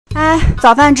来，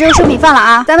早饭只有剩米饭了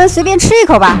啊，咱们随便吃一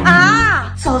口吧。啊，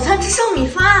早餐只剩米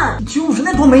饭，就是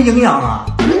那多没营养啊！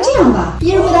那这样吧，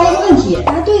一人回答一个问题，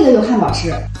答对的有汉堡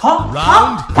吃。好，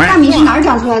大米是哪儿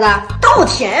长出来的？稻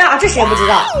田呀，这谁不知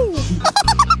道？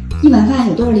一碗饭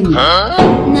有多少厘米？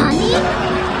哪里？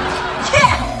切，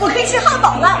我可以吃汉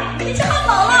堡了，可以吃汉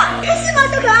堡了，开心吗，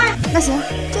小可爱？那行，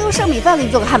就用剩米饭给你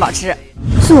做个汉堡吃。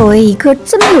作为一个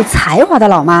这么有才华的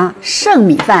老妈，剩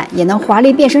米饭也能华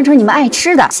丽变身成你们爱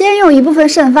吃的。先用一部分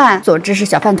剩饭做芝士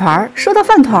小饭团，收到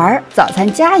饭团，早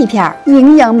餐加一片，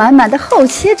营养满满的厚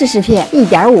切芝士片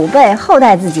，1.5倍厚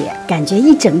待自己，感觉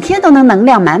一整天都能能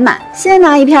量满满。先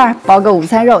拿一片包个午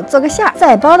餐肉做个馅儿，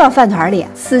再包到饭团里。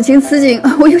此情此景，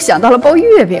我又想到了包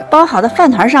月饼。包好的饭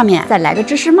团上面再来个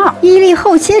芝士帽，1粒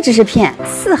厚切芝士片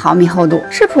，4毫米厚度，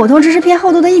是普通芝士片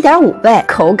厚度的1.5倍，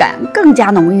口感更加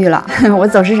浓郁了。我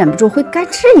总是忍不住会干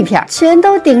吃一片，全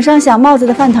都顶上小帽子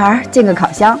的饭团，进个烤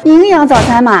箱。营养早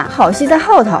餐嘛，好戏在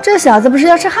后头。这小子不是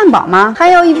要吃汉堡吗？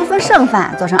还有一部分剩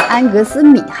饭做成安格斯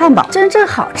米汉堡，真正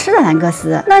好吃的安格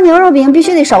斯。那牛肉饼必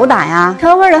须得手打呀，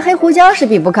调味的黑胡椒是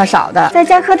必不可少的，再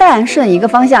加颗蛋，顺一个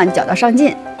方向搅到上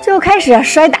劲，就开始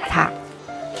摔打它。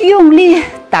用力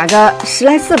打个10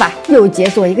来次吧，又解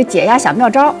锁一个解压小妙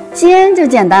招。煎就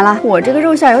简单了，我这个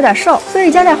肉馅有点瘦，所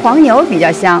以加点黄油比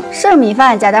较香。剩米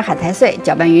饭加点海苔碎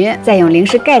搅拌匀，再用零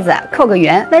食盖子扣个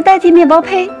圆来代替面包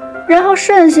胚，然后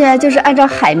顺序就是按照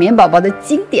海绵宝宝的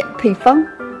经典配方。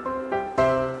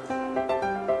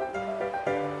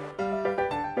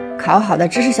烤好的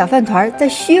芝士小饭团再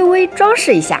稍微装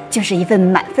饰一下，就是一份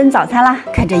满分早餐啦。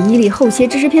看这1粒厚切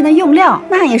芝士片的用料，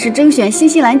那也是甄选新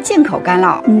西兰进口干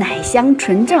酪，奶香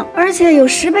纯正，而且有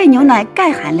10倍牛奶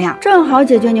钙含量，正好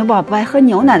解决牛宝不爱喝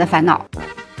牛奶的烦恼。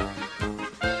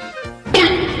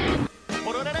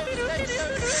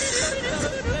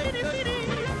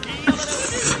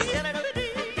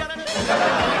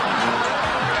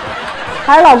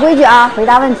还是老规矩啊，回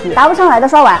答问题，答不上来的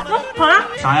刷碗。好了。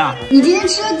啥呀？你今天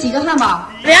吃了几个汉堡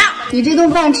2。你这顿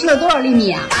饭吃了多少厘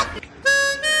米啊？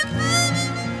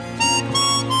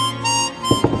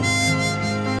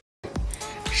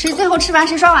谁最后吃完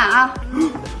谁刷碗啊？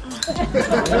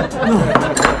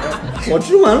我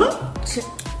吃完了。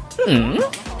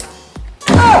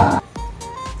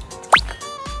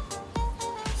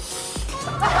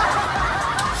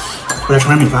我再盛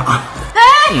点米饭啊。哎，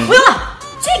不用了，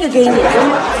这个给你，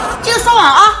记得刷碗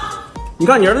啊。你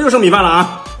看你儿子又剩米饭了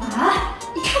啊。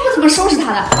你看我怎么收拾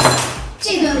他的？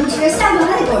这顿不吃，下顿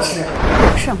还得给我吃。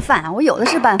剩饭我有的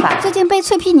是办法，最近被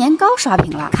脆皮年糕刷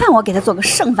屏了，看我给它做个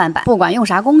剩饭版，不管用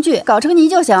啥工具，搞成泥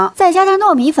就行，再加点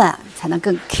糯米粉才能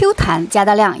更 Q 弹，加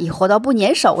的量以活到不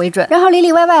粘手为准，然后里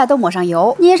里外外都抹上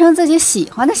油，捏成自己喜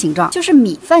欢的形状，就是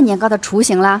米饭年糕的雏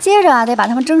形啦。接着得把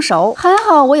它们蒸熟，还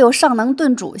好我有上能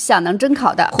炖煮下能蒸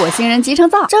烤的火星人集成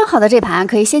灶，蒸好的这盘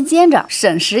可以先煎着，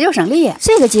省时又省力。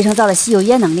这个集成灶的吸油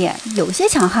烟能力有些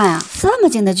强悍啊，这么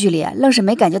近的距离愣是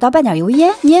没感觉到半点油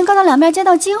烟，年糕的两面煎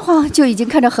到金黄，就已经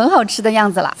看着很好吃的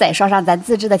样子了，再刷上咱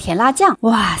自制的甜辣酱，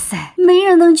哇塞，没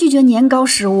人能拒绝年糕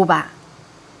食物吧。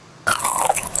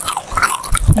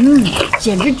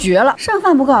简直绝了！剩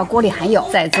饭不够，锅里还有，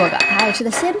再做个他爱吃的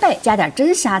鲜贝，加点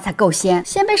真虾才够鲜。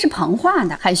鲜贝是膨化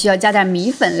的，还需要加点米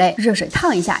粉类，热水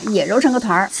烫一下也揉成个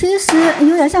团儿。其实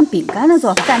有点像饼干的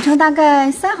做法，擀成大概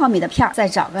3毫米的片儿，再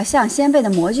找个像鲜贝的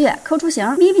模具抠出形，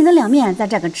米饼的两面再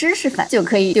蘸个芝士粉，就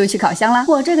可以丢去烤箱了。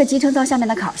我这个集成灶下面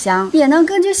的烤箱也能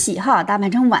根据喜好打扮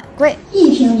成碗柜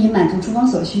1平米满足厨房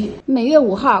所需。每月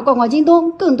5号逛逛京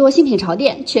东，更多新品潮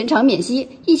店，全场免息，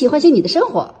一起唤醒你的生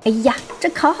活。哎呀，这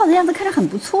烤好的样子看着很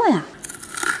不错呀。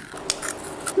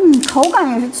口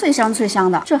感也是脆香脆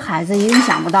香的，这孩子一定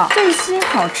想不到这些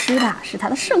好吃的是他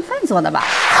的剩饭做的吧？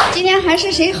今天还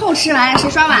是谁后吃完谁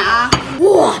刷碗啊？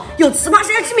哇，有糍粑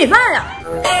谁爱吃米饭呀？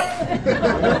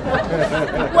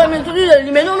外面脆脆的，里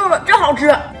面糯糯的，真好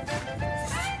吃。还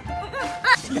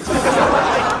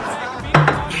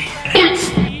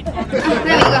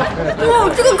有一个，哇，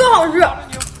这个更好吃。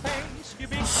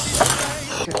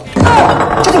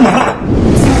这就没了。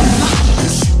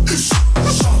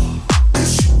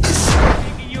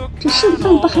这剩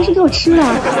饭不还是给我吃了？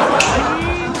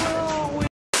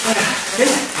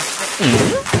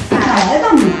哪来的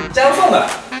大米？家人送的。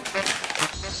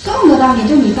送的大米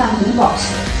这米饭肯定不好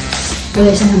吃，我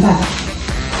得想想办法。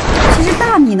其实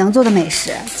大米能做的美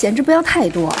食简直不要太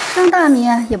多，生大米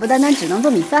也不单单只能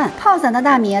做米饭，泡散的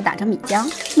大米打成米浆，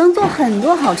能做很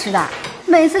多好吃的。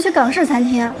每次去港式餐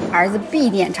厅，儿子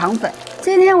必点肠粉，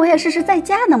今天我也试试在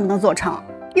家能不能做成。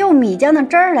用米浆的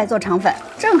汁儿来做肠粉，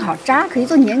正好渣可以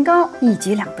做年糕，一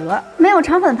举两得。没有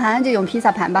肠粉盘就用披萨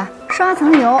盘吧，刷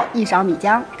层油，1勺米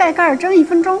浆，盖盖蒸1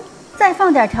分钟。再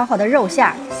放点调好的肉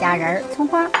馅、虾仁、葱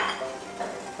花，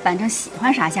反正喜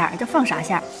欢啥馅就放啥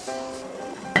馅。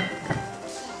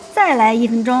再来1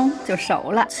分钟就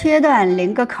熟了，切断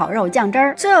淋个烤肉酱汁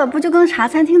儿，这不就跟茶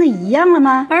餐厅的一样了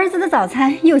吗？儿子的早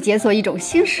餐又解锁一种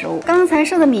新食物，刚才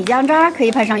剩的米酱渣可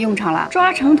以派上用场了，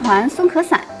抓成团松可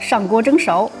散，上锅蒸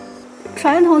熟。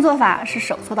传统做法是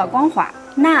手搓到光滑，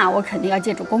那我肯定要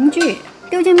借助工具，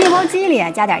丢进面包机里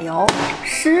加点油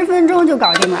，10分钟就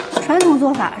搞定了。传统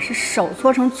做法是手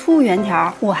搓成粗圆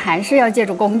条，我还是要借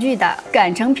助工具的，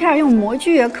擀成片用模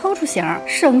具抠出形，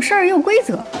省事儿又规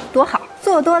则，多好。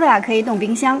做多的可以冻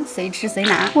冰箱，随吃随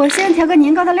拿。我先调个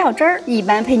年糕的料汁儿，一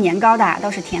般配年糕的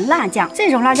都是甜辣酱，这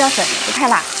种辣椒粉不太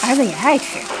辣，儿子也爱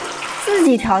吃。自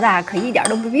己调的可一点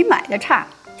都不比买的差。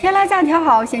甜辣酱调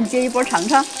好，先接一波尝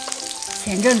尝。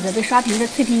前阵子被刷屏的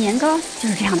脆皮年糕就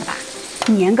是这样的吧？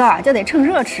年糕就得趁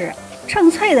热吃，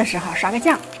趁脆的时候刷个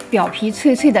酱，表皮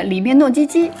脆脆的，里面糯叽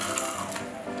叽。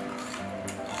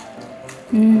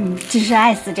真是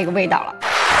爱死这个味道了。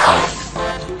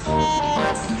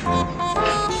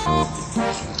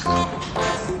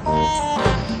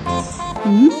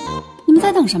你们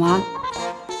在等什么？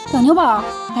等牛宝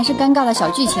还是尴尬的小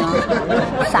剧情？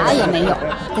啥也没有。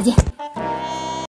再见。